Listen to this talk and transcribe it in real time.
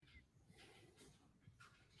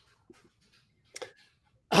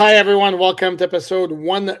Hi, everyone. Welcome to episode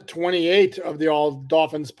 128 of the All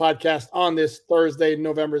Dolphins podcast on this Thursday,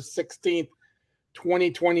 November 16th,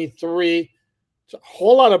 2023. It's a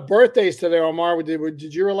whole lot of birthdays today, Omar.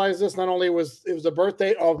 Did you realize this? Not only was it was the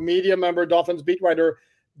birthday of media member, Dolphins beat writer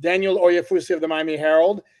Daniel Oyefusi of the Miami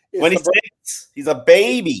Herald. 26. He's a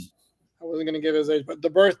baby. I wasn't going to give his age, but the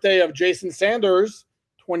birthday of Jason Sanders,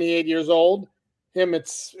 28 years old. Him,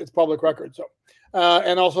 it's public record. So,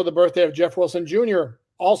 and also the birthday of Jeff Wilson Jr.,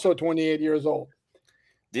 also 28 years old.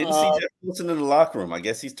 Didn't see Jeff Wilson in the locker room. I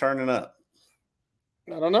guess he's turning up.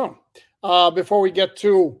 I don't know. Before we get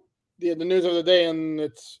to the news of the day, and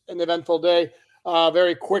it's an eventful day,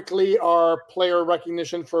 very quickly, our player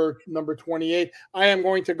recognition for number 28. I am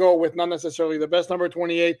going to go with not necessarily the best number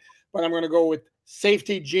 28, but I'm going to go with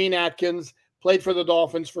safety Gene Atkins. Played for the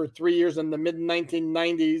Dolphins for 3 years in the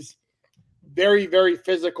mid-1990s. Very, very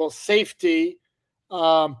physical safety.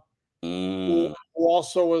 Who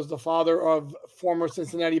also was the father of former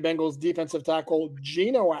Cincinnati Bengals defensive tackle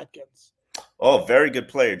Geno Atkins. Oh, very good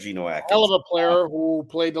player, Geno Atkins. Hell of a player who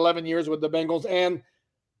played 11 years with the Bengals and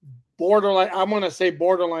borderline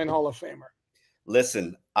Hall of Famer.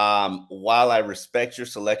 Listen, while I respect your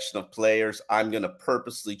selection of players, I'm going to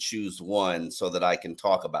purposely choose one so that I can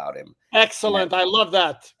talk about him. Excellent. I love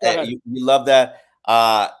that. You love that?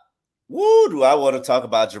 Do I want to talk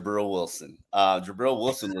about Jabril Wilson? Jabril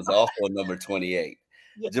Wilson was also number 28.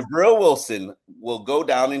 Yes. Jabril Wilson will go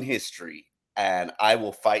down in history, and I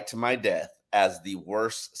will fight to my death as the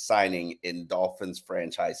worst signing in Dolphins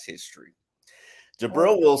franchise history.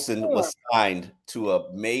 Jabril Wilson was signed to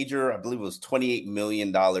a major, I believe it was $28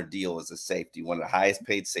 million deal as a safety, one of the highest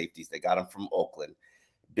paid safeties. They got him from Oakland,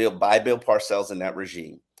 by Bill Parcells in that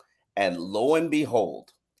regime. And lo and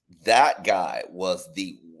behold, that guy was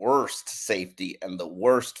the worst safety and the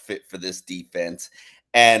worst fit for this defense.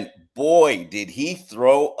 And boy, did he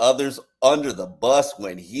throw others under the bus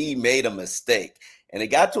when he made a mistake. And it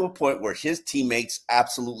got to a point where his teammates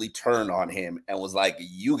absolutely turned on him and was like,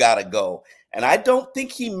 you got to go. And I don't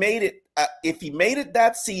think he made it. If he made it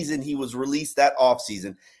that season, he was released that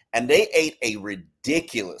offseason. And they ate a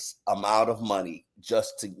ridiculous amount of money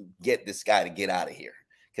just to get this guy to get out of here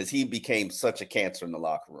because he became such a cancer in the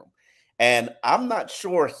locker room. And I'm not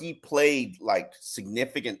sure he played like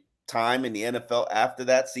significant time in the NFL after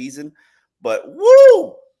that season, but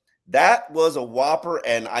woo, that was a whopper.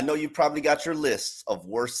 And I know you probably got your lists of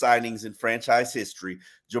worst signings in franchise history.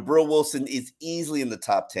 Jabril Wilson is easily in the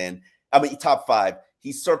top 5.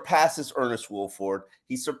 He surpasses Ernest Wilford.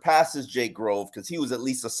 He surpasses Jake Grove because he was at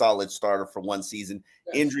least a solid starter for one season.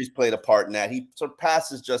 Yes. Injuries played a part in that. He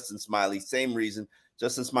surpasses Justin Smiley. Same reason.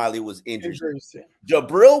 Justin Smiley was injured.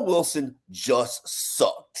 Jabril Wilson just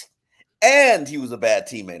sucked. And he was a bad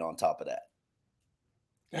teammate on top of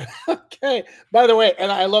that. Okay. By the way,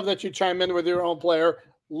 and I love that you chime in with your own player.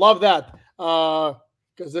 Love that.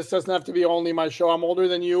 Because this doesn't have to be only my show. I'm older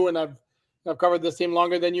than you, and I've covered this team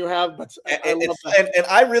longer than you have. But and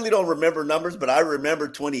I really don't remember numbers, but I remember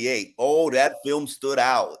 28. Oh, that film stood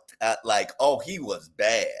out. He was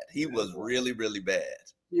bad. He was really, really bad.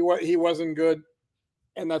 He wasn't good.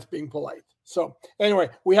 And that's being polite. So anyway,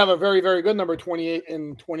 we have a very, very good number 28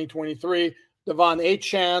 in 2023, Devon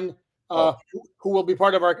Achane, who will be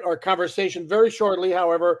part of our conversation very shortly.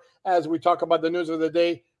 However, as we talk about the news of the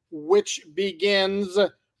day, which begins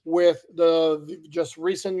with the just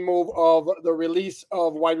recent move of the release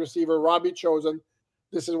of wide receiver Robbie Chosen.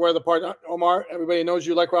 This is where the part, Omar, everybody knows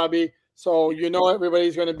you like Robbie. So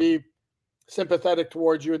everybody's going to be sympathetic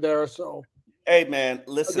towards you there. So, hey, man,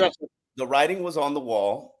 listen. The writing was on the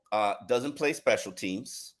wall. Doesn't play special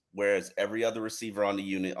teams, whereas every other receiver on the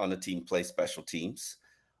unit on the team plays special teams.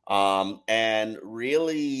 And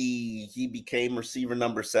really, he became receiver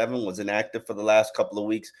number 7, was inactive for the last couple of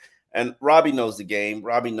weeks. And Robbie knows the game.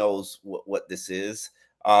 Robbie knows what this is.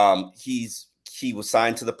 He was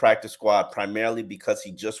signed to the practice squad primarily because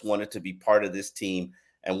he just wanted to be part of this team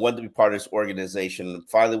and wanted to be part of this organization and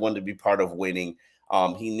finally wanted to be part of winning.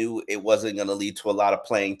 He knew it wasn't going to lead to a lot of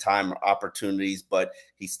playing time or opportunities, but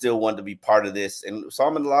he still wanted to be part of this. And saw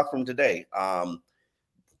him in the locker room today. I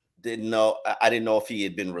didn't know if he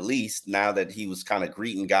had been released. Now that he was kind of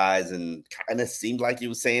greeting guys and kind of seemed like he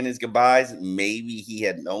was saying his goodbyes. Maybe he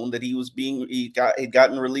had known that he'd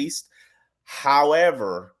gotten released.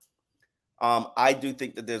 However, I do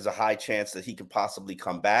think that there's a high chance that he could possibly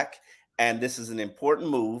come back. And this is an important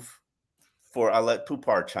move I'll let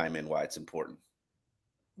Poupart chime in why it's important.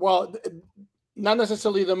 Well, not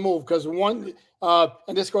necessarily the move, because one,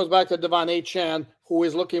 and this goes back to Devon Achane, who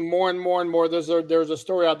is looking more and more and more. There's a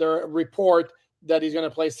story out there, a report that he's going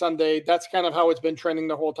to play Sunday. That's kind of how it's been trending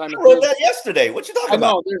the whole time. I wrote that yesterday. What you talking about?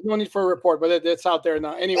 I know there's no need for a report, but it's out there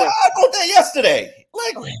now. Anyway, I wrote that yesterday.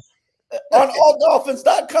 Like on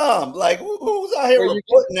alldolphins.com. Like who's out here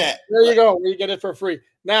reporting that? There you go. You get it for free.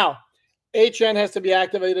 Now, HN has to be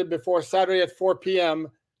activated before Saturday at 4 p.m.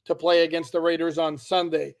 to play against the Raiders on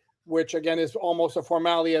Sunday, which again is almost a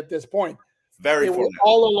formality at this point. Very formal.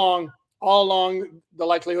 All along, the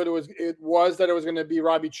likelihood was that it was going to be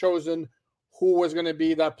Robbie Chosen, who was going to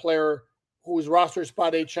be that player whose roster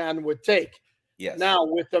spot HN would take. Yes. Now,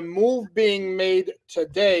 with the move being made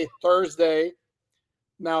today, Thursday,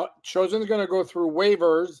 now Chosen's going to go through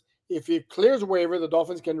waivers. If he clears waiver, the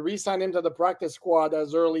Dolphins can re-sign him to the practice squad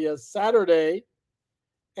as early as Saturday,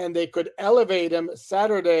 and they could elevate him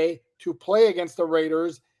Saturday to play against the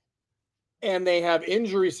Raiders. And they have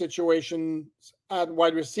injury situations at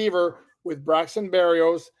wide receiver with Braxton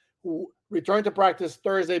Berrios, who returned to practice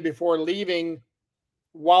Thursday before leaving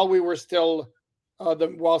while we were still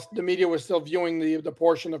whilst the media was still viewing the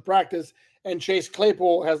portion of practice, and Chase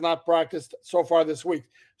Claypool has not practiced so far this week.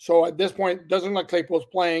 So at this point, doesn't look like Claypool's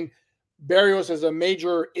playing. Berrios is a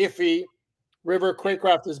major iffy. River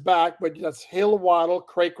Craycraft is back, but that's Hill, Waddle,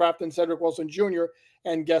 Craycraft, and Cedric Wilson Jr.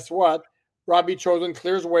 And guess what? Robbie Chosen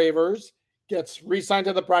clears waivers, gets re-signed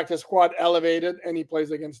to the practice squad, elevated, and he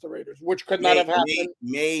plays against the Raiders, which could not have happened.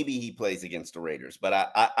 Maybe he plays against the Raiders,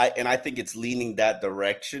 but I think it's leaning that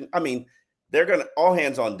direction. I mean, they're going to all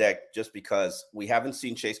hands on deck just because we haven't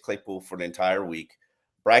seen Chase Claypool for the entire week.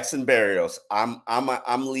 Braxton Berrios,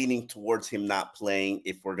 I'm leaning towards him not playing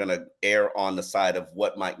if we're going to err on the side of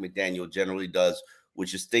what Mike McDaniel generally does,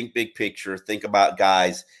 which is think big picture, think about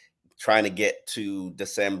guys trying to get to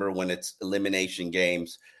December when it's elimination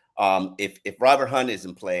games. If Robert Hunt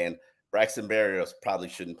isn't playing, Braxton Berrios probably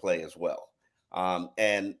shouldn't play as well.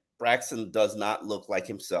 And Braxton does not look like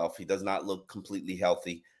himself. He does not look completely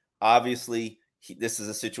healthy. Obviously, this is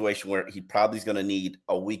a situation where he probably is going to need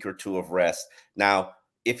a week or two of rest. Now,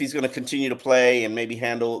 if he's going to continue to play and maybe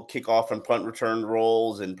handle kickoff and punt return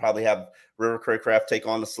roles and probably have River Craycraft take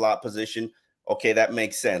on the slot position, okay, that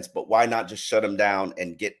makes sense. But why not just shut him down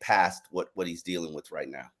and get past what he's dealing with right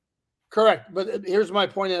now? Correct. But here's my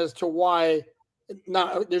point as to why.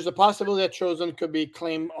 Now, there's a possibility that Chosen could be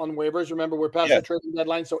claimed on waivers. Remember, we're past the trading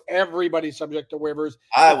deadline, so everybody's subject to waivers.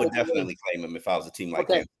 I would definitely claim him if I was a team like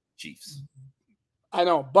the Chiefs. I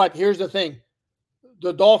know, but here's the thing.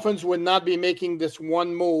 The Dolphins would not be making this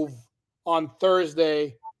one move on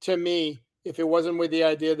Thursday, to me, if it wasn't with the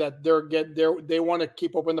idea that they want to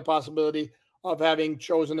keep open the possibility of having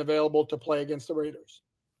Chosen available to play against the Raiders.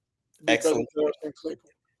 Excellent point.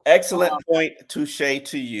 Excellent point, touche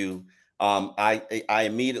to you. I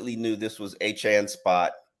immediately knew this was HN's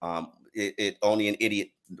spot. It only an idiot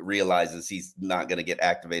realizes he's not going to get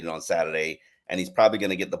activated on Saturday, and he's probably going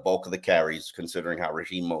to get the bulk of the carries, considering how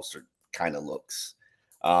Raheem Mostert kind of looks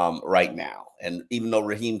right now. And even though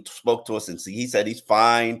Raheem spoke to us and he said he's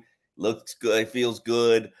fine, looks good, feels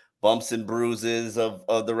good, bumps and bruises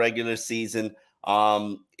of the regular season,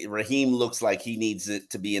 Raheem looks like he needs it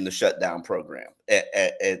to be in the shutdown program.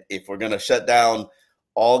 If we're going to shut down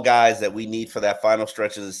all guys that we need for that final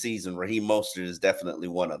stretch of the season, Raheem Mostert is definitely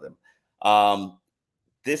one of them.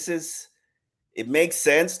 It makes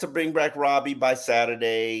sense to bring back Robbie by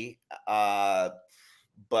Saturday,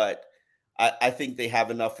 but I think they have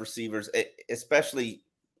enough receivers, especially,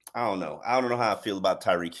 I don't know how I feel about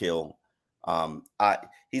Tyreek Hill.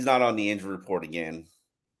 He's not on the injury report again.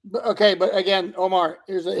 But again, Omar,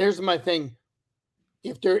 here's my thing.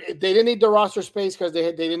 If they didn't need the roster space because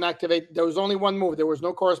they didn't activate, there was only one move. There was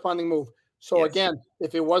no corresponding move. So again,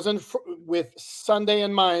 if it wasn't with Sunday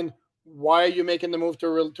in mind, why are you making the move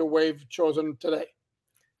to waive Chosen today?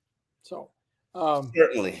 So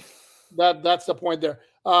certainly that's the point there.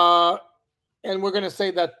 And we're going to say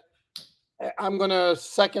that I'm going to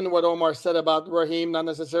second what Omar said about Raheem not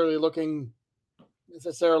necessarily looking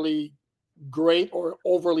necessarily great or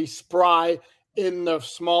overly spry in the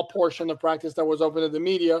small portion of practice that was open to the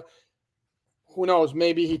media. Who knows?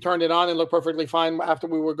 Maybe he turned it on and looked perfectly fine after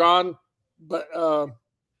we were gone. But who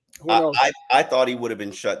knows? I thought he would have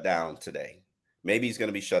been shut down today. Maybe he's going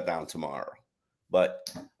to be shut down tomorrow. But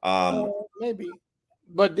maybe.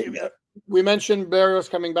 But we mentioned Berrios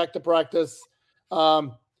coming back to practice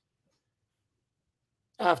after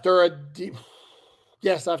a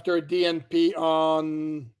DNP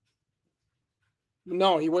on.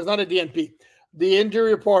 No, he was not a DNP. The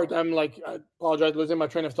injury report, I apologize, losing my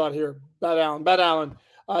train of thought here. Bad Allen.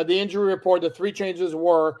 The injury report, the three changes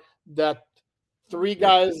were that three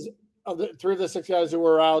of the 6 guys who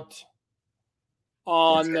were out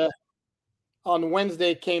on on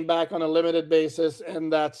Wednesday came back on a limited basis,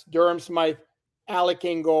 and that's Durham Smythe, Alec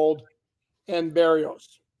Ingold, and Berrios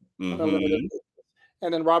on a limited basis.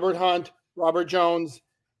 And then Robert Hunt, Robert Jones,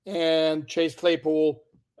 and Chase Claypool,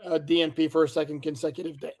 DNP for a second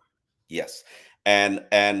consecutive day. Yes.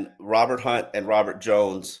 And Robert Hunt and Robert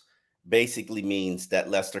Jones basically means that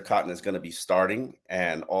Lester Cotton is going to be starting,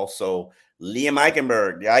 and also Liam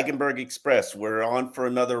Eichenberg, the Eichenberg Express. We're on for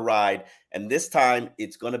another ride, and this time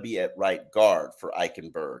it's going to be at right guard for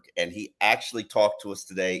Eichenberg. And he actually talked to us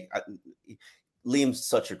today. Liam's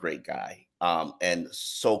such a great guy, and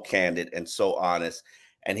so candid and so honest.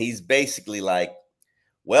 And he's basically like,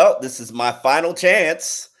 well, this is my final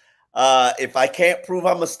chance. If I can't prove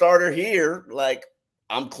I'm a starter here, like,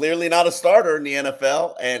 I'm clearly not a starter in the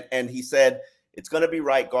NFL. And he said it's going to be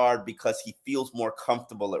right guard because he feels more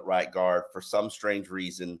comfortable at right guard for some strange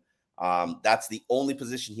reason. That's the only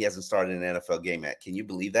position he hasn't started an NFL game at. Can you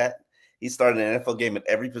believe that? He started an NFL game at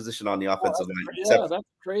every position on the offensive line. That's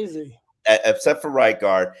crazy. Except for right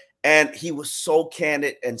guard. And he was so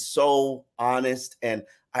candid and so honest. And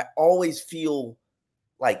I always feel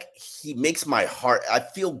like he makes my heart, I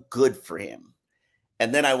feel good for him.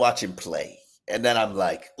 And then I watch him play. And then I'm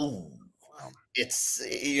like, ooh, it's,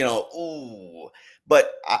 ooh.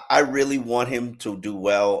 But I really want him to do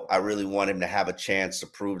well. I really want him to have a chance to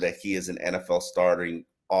prove that he is an NFL starting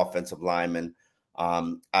offensive lineman.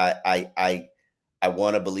 I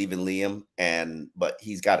want to believe in Liam, but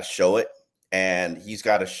he's got to show it. And he's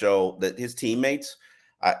got to show that his teammates,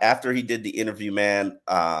 after he did the interview, man,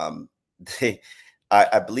 I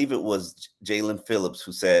believe it was Jalen Phillips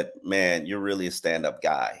who said, man, you're really a stand-up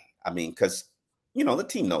guy. I mean, because, the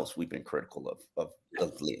team knows we've been critical of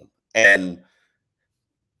Liam. And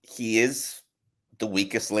he is the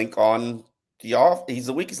weakest link on the off. He's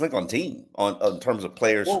the weakest link on team in terms of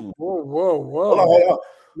players. Whoa. Hold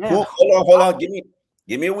on.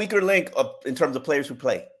 Give me a weaker link in terms of players who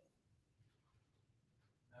play.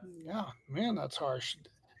 Yeah, man, that's harsh.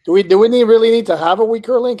 Do we really need to have a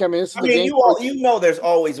weaker link? I mean, there's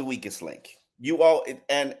always a weakest link.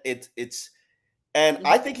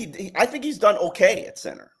 I think he's done okay at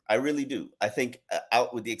center. I really do. I think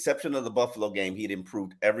out with the exception of the Buffalo game, he'd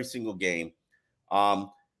improved every single game.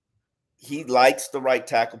 He likes the right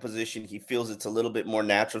tackle position. He feels it's a little bit more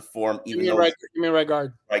natural for him. You mean right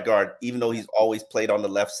guard? Right guard, even though he's always played on the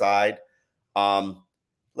left side.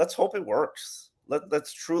 Let's hope it works.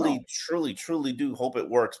 Let's truly do hope it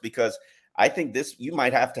works, because I think you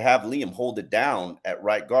might have to have Liam hold it down at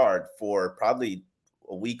right guard for probably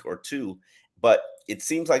a week or two. But it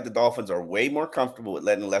seems like the Dolphins are way more comfortable with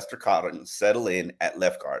letting Lester Cotton settle in at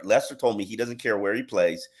left guard. Lester told me he doesn't care where he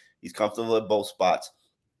plays. He's comfortable at both spots.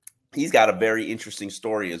 He's got a very interesting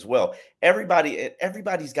story as well.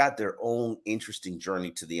 Everybody's got their own interesting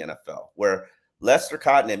journey to the NFL, where Lester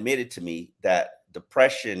Cotton admitted to me that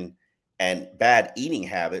depression and bad eating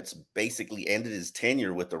habits basically ended his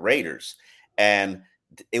tenure with the Raiders. And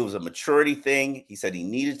it was a maturity thing. He said he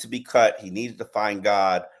needed to be cut. He needed to find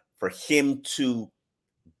God for him to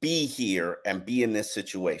be here and be in this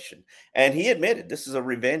situation. And he admitted this is a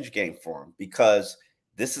revenge game for him, because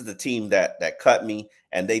this is the team that cut me,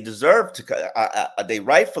 and they deserve to cut. They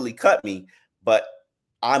rightfully cut me, but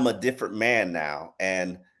I'm a different man now.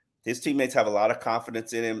 And his teammates have a lot of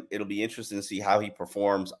confidence in him. It'll be interesting to see how he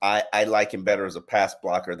performs. I like him better as a pass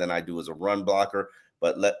blocker than I do as a run blocker,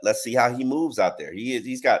 but let's see how he moves out there.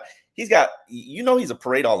 He's got, he's a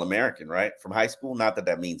parade All-American, right? From high school. Not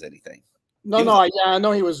that means anything. I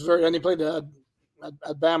know he was and he played at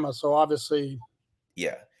Bama. So obviously,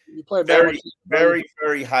 yeah, he played very, very,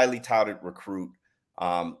 very highly touted recruit,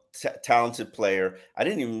 talented player. I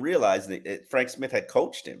didn't even realize that Frank Smith had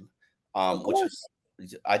coached him, I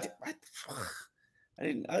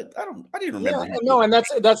didn't remember. Yeah, no, and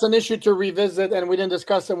that's an issue to revisit, and we didn't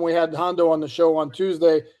discuss him. We had Hondo on the show on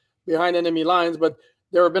Tuesday, behind enemy lines, but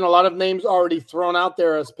there have been a lot of names already thrown out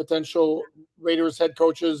there as potential Raiders head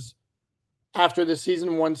coaches after the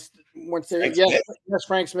season. Once they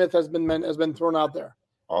Frank Smith has been thrown out there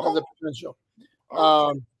as a potential.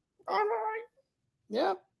 All right.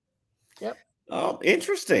 Yeah. Yep.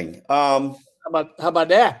 Interesting. How about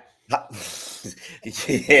that? Yeah.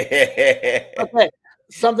 Okay.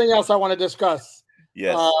 Something else I want to discuss.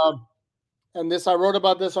 Yes. And I wrote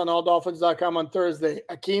about this on alldolphins.com on Thursday.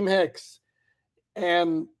 Akeem Hicks.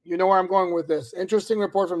 And you know where I'm going with this. Interesting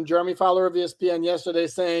report from Jeremy Fowler of ESPN yesterday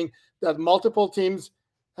saying that multiple teams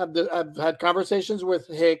have had conversations with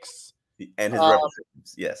Hicks. And his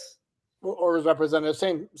representatives, yes. Or his representative,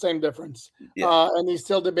 same difference. Yeah. And he's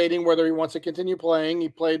still debating whether he wants to continue playing. He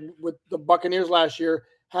played with the Buccaneers last year,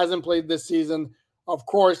 hasn't played this season. Of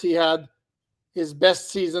course, he had his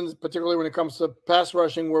best seasons, particularly when it comes to pass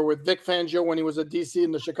rushing, were with Vic Fangio when he was at DC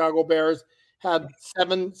and the Chicago Bears, had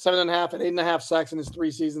 7.5, and 8.5 sacks in his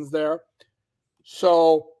 3 seasons there.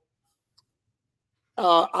 So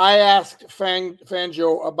I asked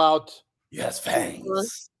Fangio about. Yes,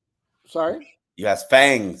 fangs. Sorry? You asked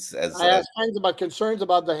fangs. I asked Fangs about concerns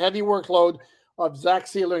about the heavy workload of Zach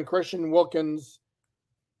Sealer and Christian Wilkins,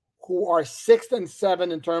 who are 6th and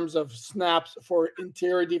 7 in terms of snaps for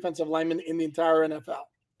interior defensive linemen in the entire NFL.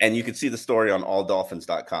 And you can see the story on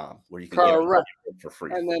alldolphins.com where you can Correct. Get it for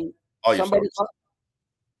free. And then all your stories.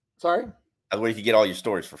 Sorry? Where you can get all your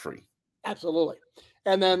stories for free. Absolutely.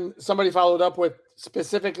 And then somebody followed up with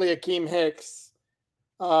specifically Akeem Hicks.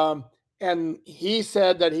 And he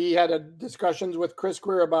said that he had discussions with Chris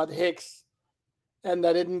Greer about Hicks and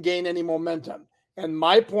that didn't gain any momentum. And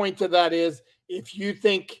my point to that is, if you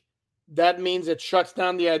think that means it shuts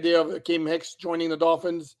down the idea of Akeem Hicks joining the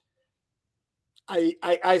Dolphins,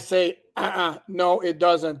 I say, no, it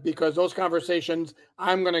doesn't, because those conversations,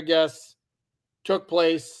 I'm going to guess, took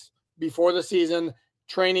place before the season,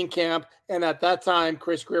 training camp, and at that time,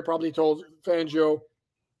 Chris Greer probably told Fangio,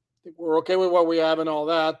 we're okay with what we have and all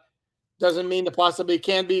that. Doesn't mean the possibility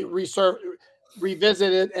can be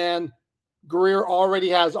revisited, and Greer already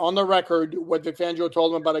has on the record what Vic Fangio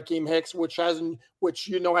told him about Akeem Hicks, which hasn't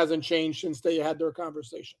changed since they had their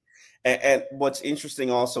conversation. And what's interesting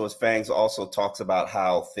also is Fangs also talks about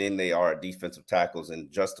how thin they are at defensive tackles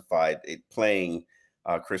and justified it playing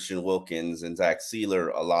Christian Wilkins and Zach Sealer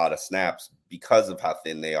a lot of snaps because of how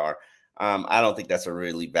thin they are. I don't think that's a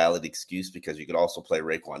really valid excuse, because you could also play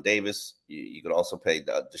Raekwon Davis. You could also play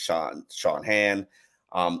Sean Hand.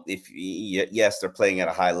 Yes, they're playing at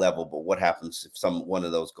a high level, but what happens if one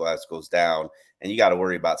of those guys goes down? And you got to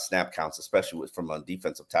worry about snap counts, especially from a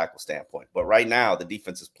defensive tackle standpoint. But right now, the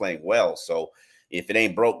defense is playing well. So if it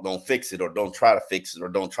ain't broke, don't fix it, or don't try to fix it, or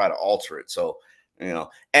don't try to alter it. So,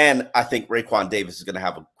 and I think Raekwon Davis is going to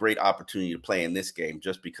have a great opportunity to play in this game,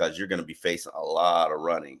 just because you're going to be facing a lot of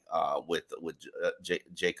running with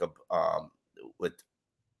Jacob, with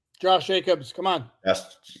Josh Jacobs. Come on.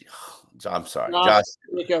 I'm sorry. Josh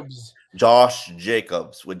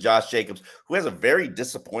Jacobs, with Josh Jacobs, who has a very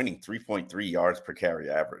disappointing 3.3 yards per carry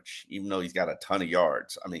average, even though he's got a ton of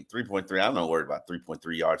yards. I mean, 3.3, I'm not worried about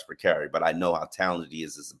 3.3 yards per carry, but I know how talented he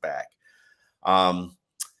is as a back. And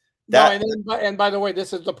by the way,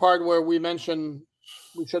 this is the part where we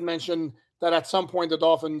should mention that at some point the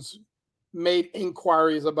Dolphins made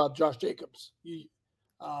inquiries about Josh Jacobs.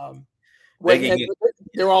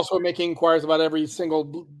 They're also making inquiries about every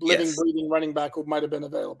single living, breathing running back who might have been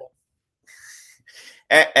available.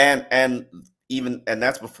 And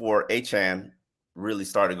that's before Achane really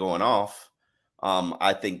started going off.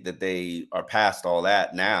 I think that they are past all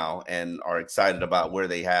that now and are excited about what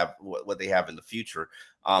they have in the future.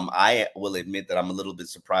 I will admit that I'm a little bit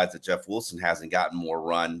surprised that Jeff Wilson hasn't gotten more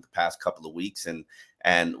run the past couple of weeks, and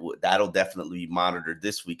that'll definitely be monitored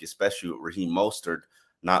this week, especially with Raheem Mostert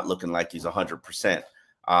not looking like he's 100%.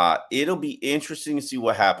 It'll be interesting to see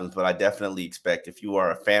what happens, but I definitely expect, if you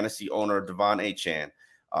are a fantasy owner of Devon Achane,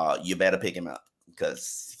 you better pick him up,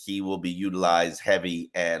 because he will be utilized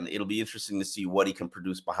heavy, and it'll be interesting to see what he can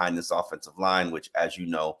produce behind this offensive line, which, as you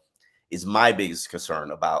know, is my biggest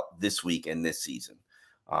concern about this week and this season.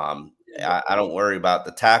 I don't worry about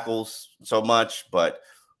the tackles so much, but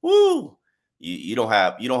you don't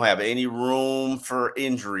have any room for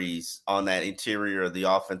injuries on that interior of the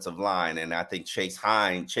offensive line. And I think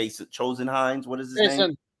Chosen Hines, what is his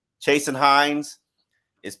name? Chasen Hines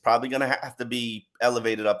is probably going to have to be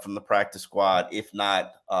elevated up from the practice squad, if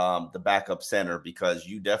not the backup center, because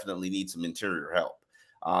you definitely need some interior help.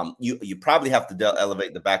 You probably have to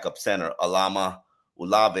elevate the backup center, Alama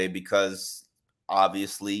Ulave, because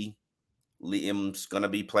obviously Liam's going to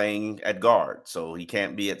be playing at guard, so he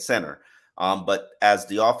can't be at center. But as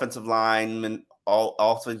the offensive line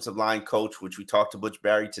coach, which we talked to Butch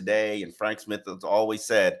Barry today, and Frank Smith has always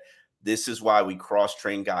said, this is why we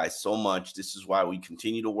cross-train guys so much. This is why we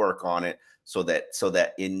continue to work on it, so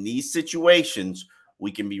that in these situations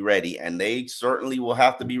we can be ready. And they certainly will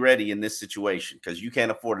have to be ready in this situation, because you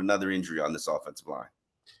can't afford another injury on this offensive line.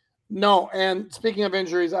 No, and speaking of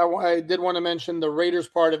injuries, I did want to mention the Raiders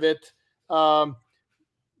part of it.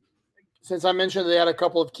 Since I mentioned they had a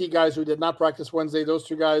couple of key guys who did not practice Wednesday, those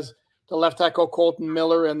two guys, the left tackle Colton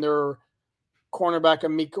Miller and their cornerback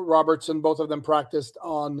Amik Robertson, both of them practiced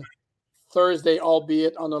on Thursday,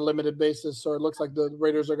 albeit on a limited basis. So it looks like the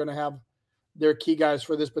Raiders are going to have their key guys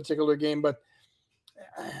for this particular game. But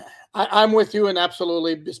I'm with you, and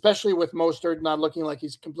absolutely, especially with Mostert not looking like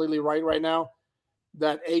he's completely right now,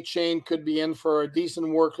 that Achane could be in for a decent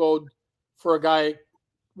workload for a guy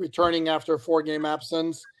returning after a 4-game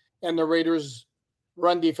absence, and the Raiders'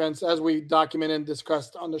 run defense, as we documented and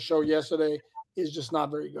discussed on the show yesterday, is just not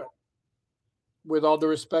very good. With all due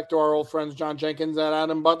respect to our old friends John Jenkins and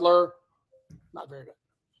Adam Butler, not very good.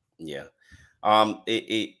 Yeah.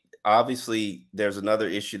 It obviously there's another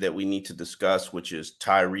issue that we need to discuss, which is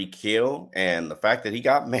Tyreek Hill and the fact that he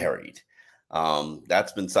got married.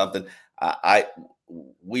 That's been something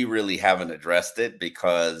we really haven't addressed it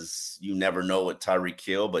because you never know what Tyreek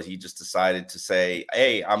Hill, but he just decided to say,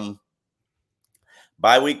 "Hey, I'm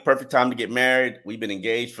bye week, perfect time to get married. We've been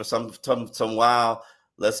engaged for some while.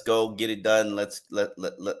 Let's go get it done. Let's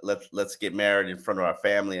get married in front of our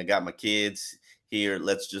family. I got my kids here.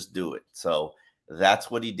 Let's just do it." So that's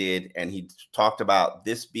what he did, and he talked about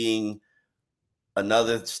this being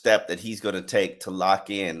another step that he's going to take to lock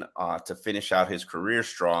in to finish out his career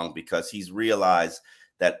strong, because he's realized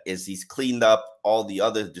that as he's cleaned up all the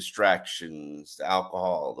other distractions, the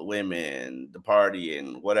alcohol, the women, the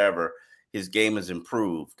partying, whatever, his game has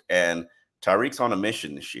improved. And Tyreek's on a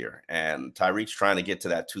mission this year, and Tyreek's trying to get to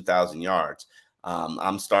that 2,000 yards.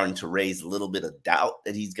 I'm starting to raise a little bit of doubt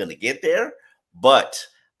that he's going to get there, but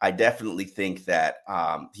I definitely think that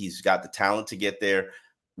he's got the talent to get there.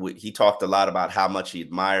 He talked a lot about how much he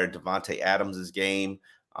admired Davante Adams' game.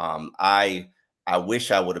 I wish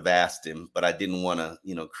I would have asked him, but I didn't want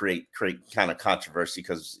to, create kind of controversy,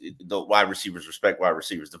 because the wide receivers respect wide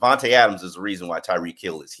receivers. Davante Adams is the reason why Tyreek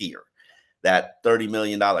Hill is here. That $30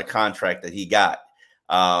 million contract that he got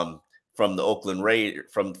from the Oakland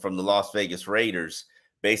Raiders, from the Las Vegas Raiders,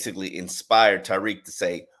 basically inspired Tyreek to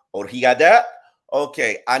say, "Oh, he got that?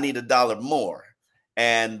 Okay, I need $1 more."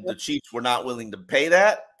 And the Chiefs were not willing to pay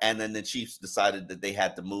that. And then the Chiefs decided that they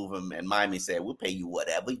had to move him. And Miami said, "We'll pay you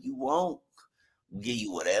whatever you want. We'll give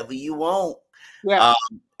you whatever you want." Yeah.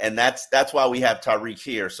 And that's why we have Tyreek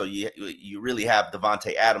here. So you really have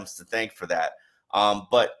Davante Adams to thank for that.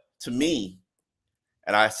 But to me,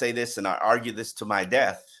 and I say this and I argue this to my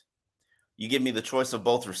death, you give me the choice of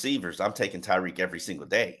both receivers, I'm taking Tyreek every single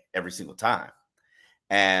day, every single time.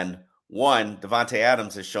 And one, Davante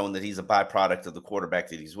Adams has shown that he's a byproduct of the quarterback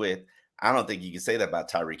that he's with. I don't think you can say that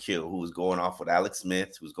about Tyreek Hill, who was going off with Alex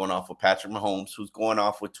Smith, who's going off with Patrick Mahomes, who's going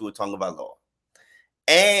off with Tua Tagovailoa.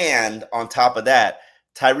 And on top of that,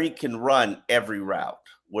 Tyreek can run every route,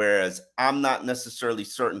 whereas I'm not necessarily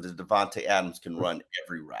certain that Davante Adams can run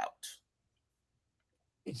every route.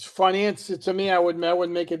 It's funny. To me, I would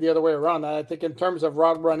make it the other way around. I think in terms of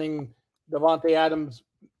route running, Davante Adams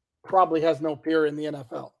probably has no peer in the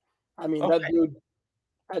NFL. I mean, Okay.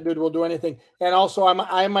 that dude will do anything. And also,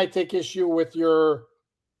 I might take issue with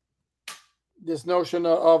this notion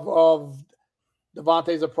of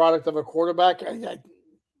Davante's a product of a quarterback.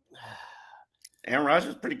 Aaron Rodgers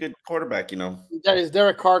is a pretty good quarterback, Is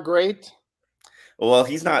Derek Carr great? Well,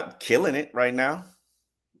 he's not killing it right now.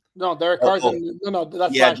 No, Derek Carr's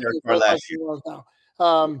that's Derek Carr last year.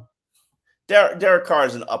 Now. Derek Carr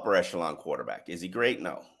is an upper echelon quarterback. Is he great?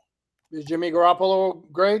 No. Is Jimmy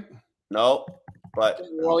Garoppolo great? No. But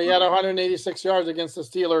he had 186 yards against the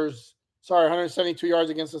Steelers. 172 yards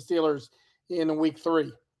against the Steelers in week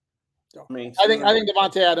 3. So, I think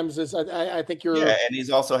Davante Adams is. I think you're. Yeah, and he's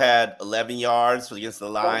also had 11 yards against the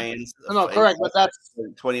Lions. No, correct, but that's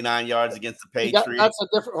 29 yards against the Patriots. That's a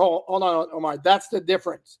different. Hold on, Omar. That's the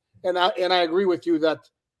difference, and I agree with you that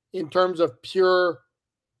in terms of pure,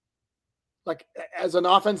 like as an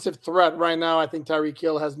offensive threat right now, I think Tyreek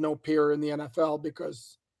Hill has no peer in the NFL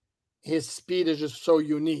because his speed is just so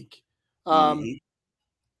unique.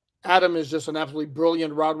 Adam is just an absolutely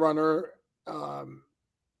brilliant route runner.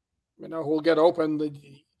 Who'll get open.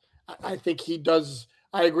 I think he does.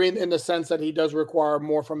 I agree in the sense that he does require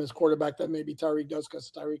more from his quarterback than maybe Tyreek does,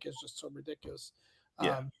 because Tyreek is just so ridiculous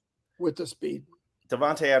with the speed.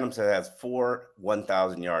 Davante Adams has 4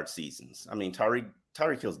 1,000-yard seasons. I mean, Tyreek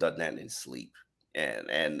Hill's done that in his sleep.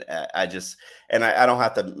 And I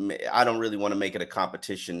don't really want to make it a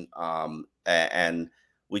competition. And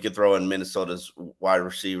we could throw in Minnesota's wide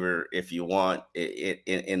receiver if you want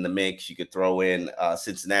in the mix. You could throw in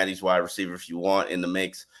Cincinnati's wide receiver if you want in the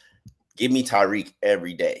mix. Give me Tyreek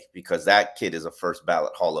every day, because that kid is a first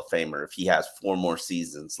ballot Hall of Famer if he has 4 more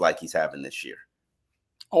seasons like he's having this year.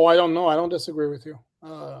 Oh, I don't know. I don't disagree with you.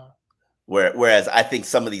 Whereas I think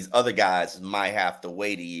some of these other guys might have to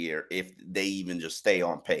wait a year if they even just stay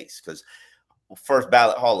on pace, because first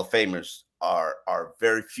ballot Hall of Famers are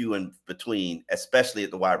very few in between, especially at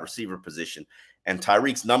the wide receiver position. And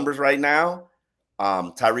Tyreek's numbers right now,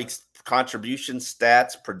 Tyreek's contribution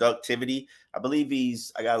stats, productivity, I believe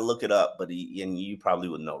I got to look it up, but and you probably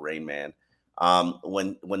would know, Rain Man.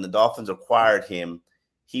 When the Dolphins acquired him,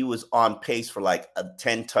 he was on pace for like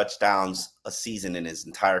 10 touchdowns a season in his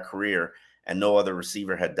entire career, and no other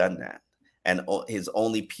receiver had done that. And his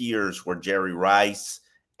only peers were Jerry Rice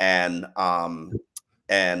and Terrell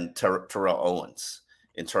Owens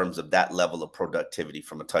in terms of that level of productivity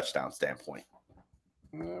from a touchdown standpoint.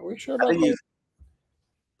 We sure about that?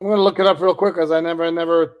 I'm going to look it up real quick because I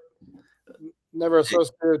never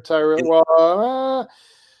associated Tyrell. Well,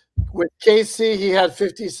 with KC, he had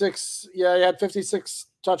 56. Yeah, he had 56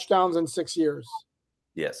 touchdowns in 6 years.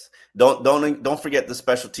 Yes. Don't forget the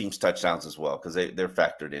special teams touchdowns as well, because they're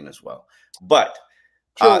factored in as well. But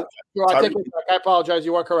I take it back. I apologize.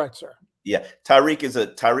 You are correct, sir. Yeah, Tyreek is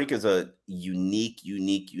a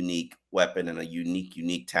unique weapon and a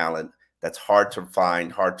unique talent that's hard to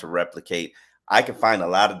find, hard to replicate. I can find a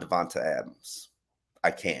lot of Devonta Adams.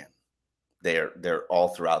 I can. They're all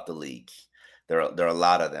throughout the league. There are a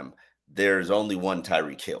lot of them. There's only one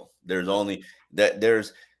Tyreek Hill.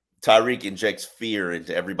 There's Tyreek injects fear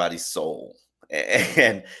into everybody's soul.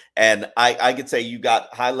 And I could say you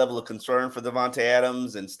got high level of concern for Devonta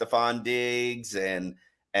Adams and Stephon Diggs and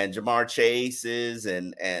Jamar Chase's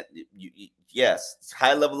yes, it's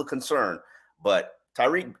high level of concern, but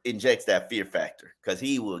Tyreek injects that fear factor because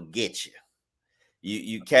he will get you.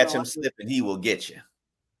 You catch him slipping, he will get you.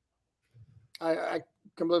 I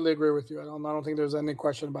completely agree with you. I don't think there's any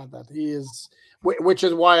question about that. He is, which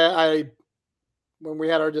is why when we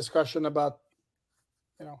had our discussion about,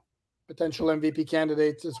 potential MVP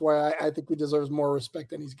candidates, is why I think he deserves more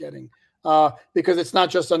respect than he's getting. Because it's not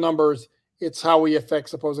just the numbers, it's how he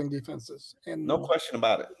affects opposing defenses. And no question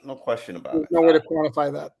about it. No question about it. No way to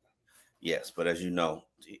quantify that. Yes, but as you know,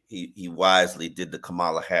 he wisely did the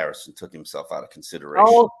Kamala Harris and took himself out of consideration.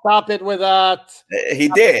 Oh, stop it with that. He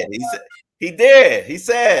did. He did. He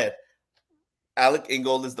said Alec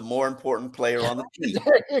Ingold is the more important player on the team.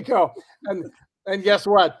 There you go. And guess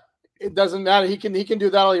what? It doesn't matter. He can do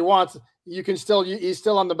that all he wants. He's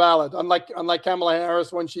still on the ballot. Unlike Kamala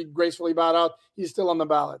Harris when she gracefully bowed out, he's still on the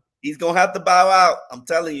ballot. He's gonna have to bow out. I'm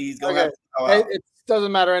telling you, he's gonna have to bow out. It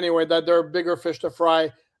doesn't matter anyway. That there are bigger fish to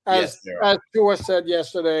fry. As Tua said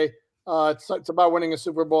yesterday, it's about winning a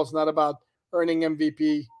Super Bowl. It's not about earning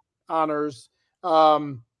MVP honors.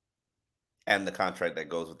 And the contract that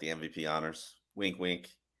goes with the MVP honors. Wink, wink.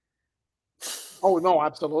 Oh no,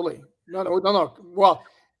 absolutely. No. Well,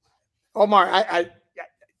 Omar, I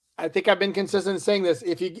think I've been consistent in saying this.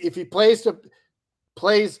 If he plays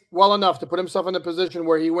well enough to put himself in a position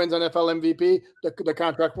where he wins NFL MVP, the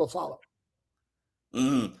contract will follow.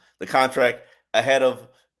 The contract ahead of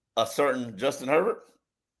a certain Justin Herbert?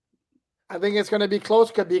 I think it's going to be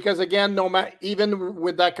close because, again, even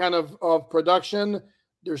with that kind of production,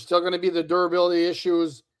 there's still going to be the durability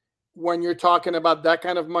issues when you're talking about that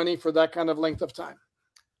kind of money for that kind of length of time.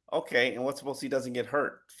 Okay, and what suppose he doesn't get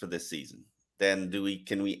hurt for this season? Then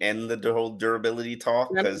can we end the whole durability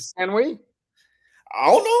talk? Can we? I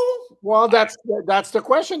don't know. Well, that's the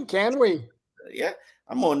question. Can we? Yeah.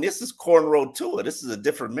 This is cornrow Tua. This is a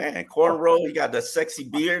different man. Cornrow, he got the sexy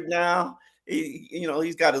beard now.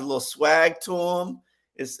 He's got a little swag to him.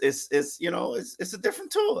 It's a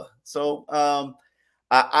different Tua. So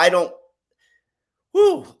I don't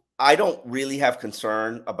really have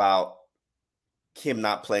concern about him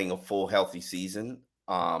not playing a full healthy season.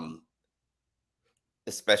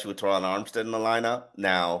 Especially with Teron Armstead in the lineup.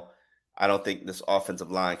 Now, I don't think this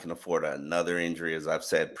offensive line can afford another injury, as I've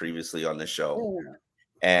said previously on the show. Yeah.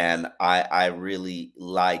 And I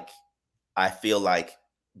feel like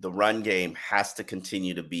the run game has to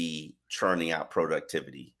continue to be churning out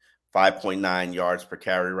productivity. 5.9 yards per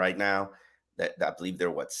carry right now. I believe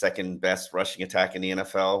they're second best rushing attack in the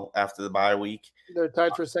NFL after the bye week. They're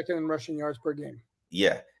tied for second in rushing yards per game.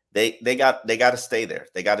 Yeah. They got to stay there.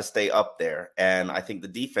 They got to stay up there. And I think the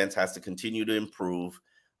defense has to continue to improve.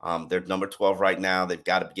 They're number 12 right now. They've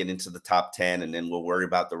got to get into the top 10, and then we'll worry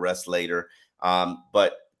about the rest later.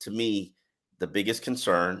 But to me, the biggest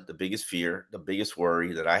concern, the biggest fear, the biggest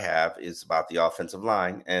worry that I have is about the offensive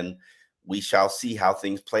line. And we shall see how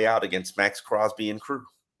things play out against Max Crosby and crew.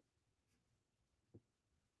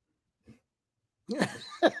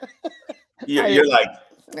 You're like,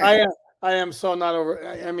 I am so not over.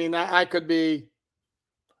 I mean, I could be.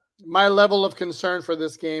 My level of concern for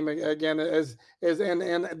this game again is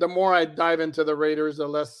and the more I dive into the Raiders, the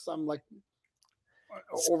less I'm like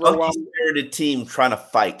overwhelmed. Spirited team trying to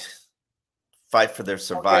fight for their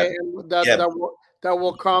survival. Okay, that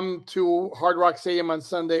will come to Hard Rock Stadium on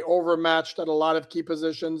Sunday, overmatched at a lot of key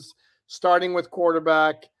positions, starting with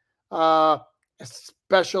quarterback,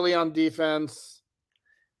 especially on defense.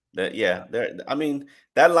 That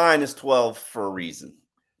line is 12 for a reason.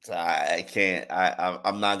 So I can't.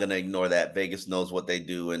 I'm not going to ignore that. Vegas knows what they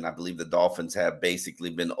do, and I believe the Dolphins have basically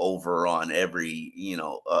been over on every,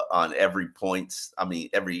 on every points. I mean,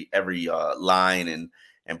 every line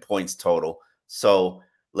and points total. So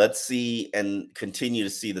let's see and continue to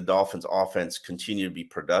see the Dolphins' offense continue to be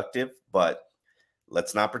productive, but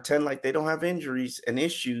let's not pretend like they don't have injuries and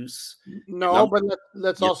issues. No, but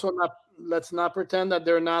let's not pretend that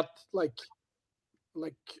they're not like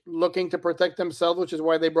looking to protect themselves, which is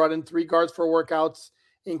why they brought in 3 guards for workouts,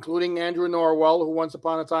 including Andrew Norwell, who once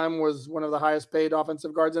upon a time was one of the highest paid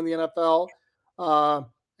offensive guards in the NFL. A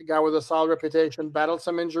guy with a solid reputation, battled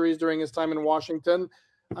some injuries during his time in Washington.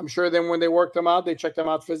 I'm sure then when they worked him out, they checked him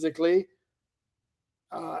out physically.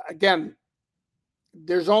 Again,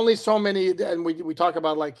 there's only so many, and we talk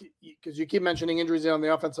about because you keep mentioning injuries on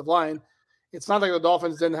the offensive line. It's not like the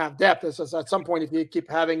Dolphins didn't have depth. It's just at some point, if you keep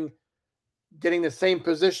getting the same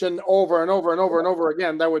position over and over and over and over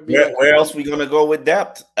again, that would be where else are we going to go with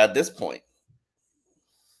depth at this point?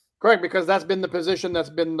 Correct, because that's been the position that's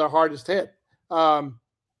been the hardest hit.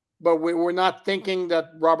 But we're not thinking that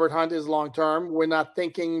Robert Hunt is long-term. We're not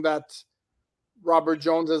thinking that Robert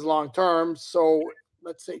Jones is long-term. So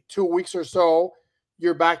let's say 2 weeks or so,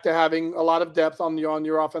 you're back to having a lot of depth on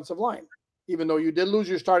your offensive line, even though you did lose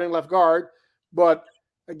your starting left guard. But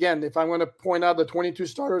again, if I'm going to point out the 22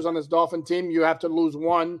 starters on this Dolphin team, you have to lose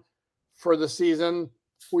one for the season.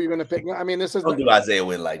 Who are you going to pick? I mean, this is don't do Isaiah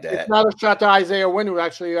Wynn like that. It's not a shot to Isaiah Wynn, who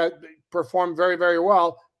actually performed very, very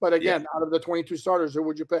well. But again, out of the 22 starters, who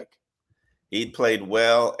would you pick? He played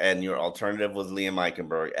well, and your alternative was Liam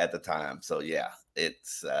Eichenberg at the time. So yeah,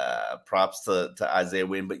 it's props to Isaiah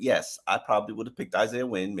Wynn. But yes, I probably would have picked Isaiah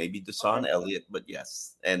Wynn, maybe Deshaun Elliott. But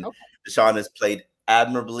yes, and Deshaun has played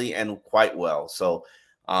admirably and quite well. So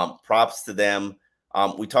props to them.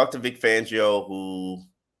 We talked to Vic Fangio,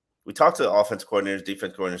 we talked to offense coordinators,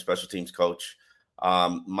 defense coordinator, special teams coach.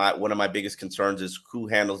 One of my biggest concerns is who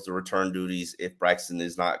handles the return duties if Braxton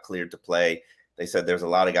is not cleared to play. They said there's a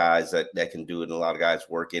lot of guys that can do it, and a lot of guys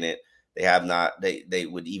work in it. They have not. They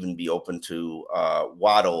would even be open to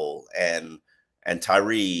Waddle and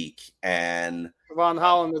Tyreek and Von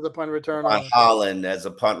Holland as a punt returner. Von Holland as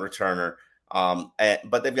a punt returner.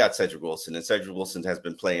 But they've got Cedric Wilson, and Cedric Wilson has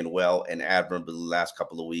been playing well and admirably the last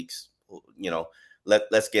couple of weeks.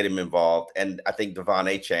 Let's get him involved. And I think Devon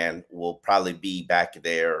Achane will probably be back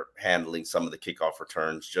there handling some of the kickoff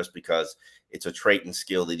returns, just because it's a trait and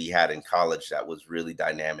skill that he had in college that was really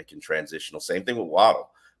dynamic and transitional. Same thing with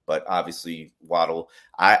Waddle. But obviously Waddle,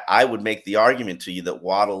 I would make the argument to you that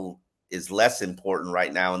Waddle is less important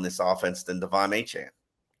right now in this offense than Devon Achane.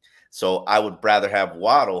 So I would rather have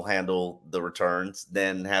Waddle handle the returns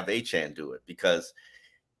than have Achane do it, because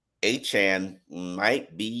Achane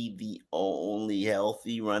might be the only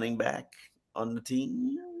healthy running back on the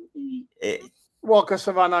team. Well, because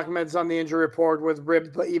Savon Ahmed's on the injury report with ribs,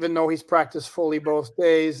 but even though he's practiced fully both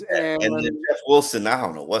days. And then Jeff Wilson, I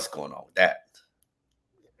don't know what's going on with that.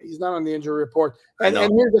 He's not on the injury report. And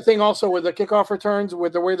here's the thing also with the kickoff returns,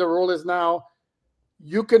 with the way the rule is now,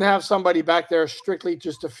 you can have somebody back there strictly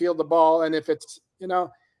just to field the ball. And if it's not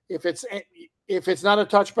a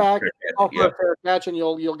touchback, offer a fair catch, and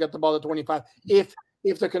you'll get the ball at 25 if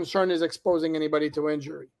the concern is exposing anybody to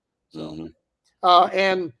injury. So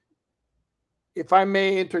and if I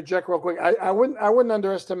may interject real quick, I wouldn't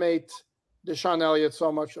underestimate Deshaun Elliott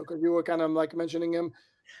so much, because you were kind of like mentioning him.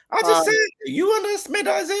 I just said you underestimate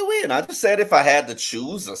Isaiah Wynn. I just said if I had to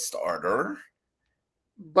choose a starter.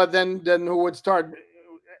 But then who would start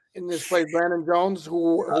in this place? Brandon Jones,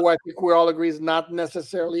 who I think we all agree is not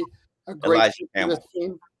necessarily a great fit for this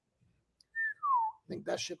team. I think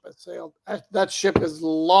that ship has sailed. That ship has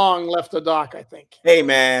long left the dock, I think. Hey,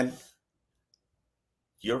 man.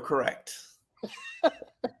 You're correct.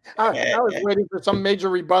 I was waiting for some major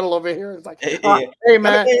rebuttal over here. It's like, hey,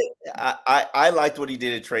 man. I liked what he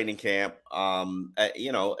did at training camp. And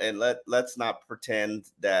let's not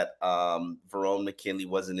pretend that Verone McKinley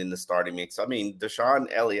wasn't in the starting mix. I mean, Deshaun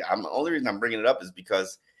Elliott, the only reason I'm bringing it up is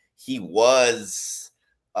because he was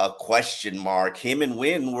a question mark. Him and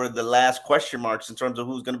Wynn were the last question marks in terms of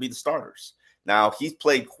who's going to be the starters. Now, he's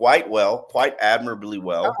played quite admirably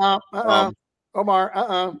well.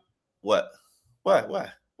 Omar, What?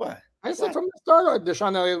 I said from the start,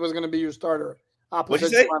 Deshaun Elliott was going to be your starter. What'd you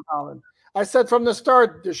say? Holland. I said from the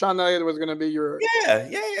start, Deshaun Elliott was going to be your. Yeah.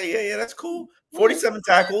 That's cool. 47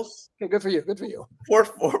 tackles. Okay, good for you. Four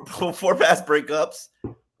pass breakups,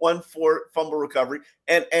 1 fumble recovery,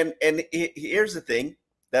 and here's the thing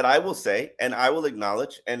that I will say, and I will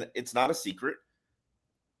acknowledge, and it's not a secret.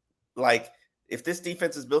 Like, if this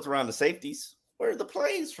defense is built around the safeties, where are the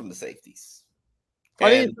plays from the safeties?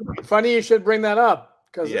 Funny you should bring that up,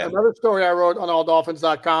 because another story I wrote on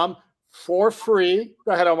alldolphins.com for free.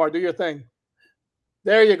 Go ahead, Omar, do your thing.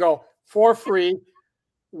 There you go. For free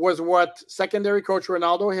was what secondary coach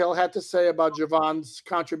Ronaldo Hill had to say about Javon's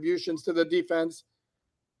contributions to the defense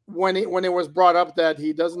when it was brought up that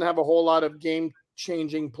he doesn't have a whole lot of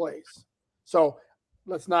game-changing plays. So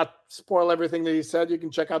let's not spoil everything that he said. You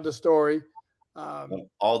can check out the story.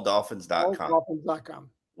 Alldolphins.com.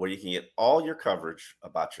 Where you can get all your coverage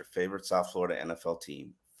about your favorite South Florida NFL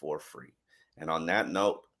team for free. And on that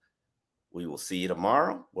note, we will see you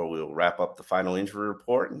tomorrow, where we will wrap up the final injury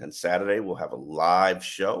report. And then Saturday, we'll have a live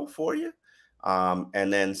show for you.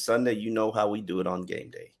 And then Sunday, you know how we do it on game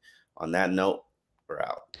day. On that note, we're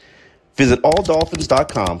out. Visit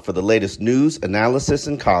alldolphins.com for the latest news, analysis,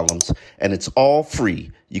 and columns, and it's all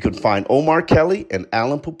free. You can find Omar Kelly and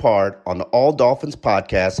Alan Poupard on the All Dolphins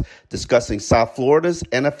podcast discussing South Florida's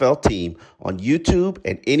NFL team on YouTube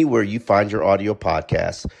and anywhere you find your audio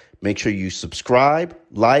podcasts. Make sure you subscribe,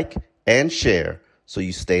 like, and share so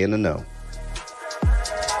you stay in the know.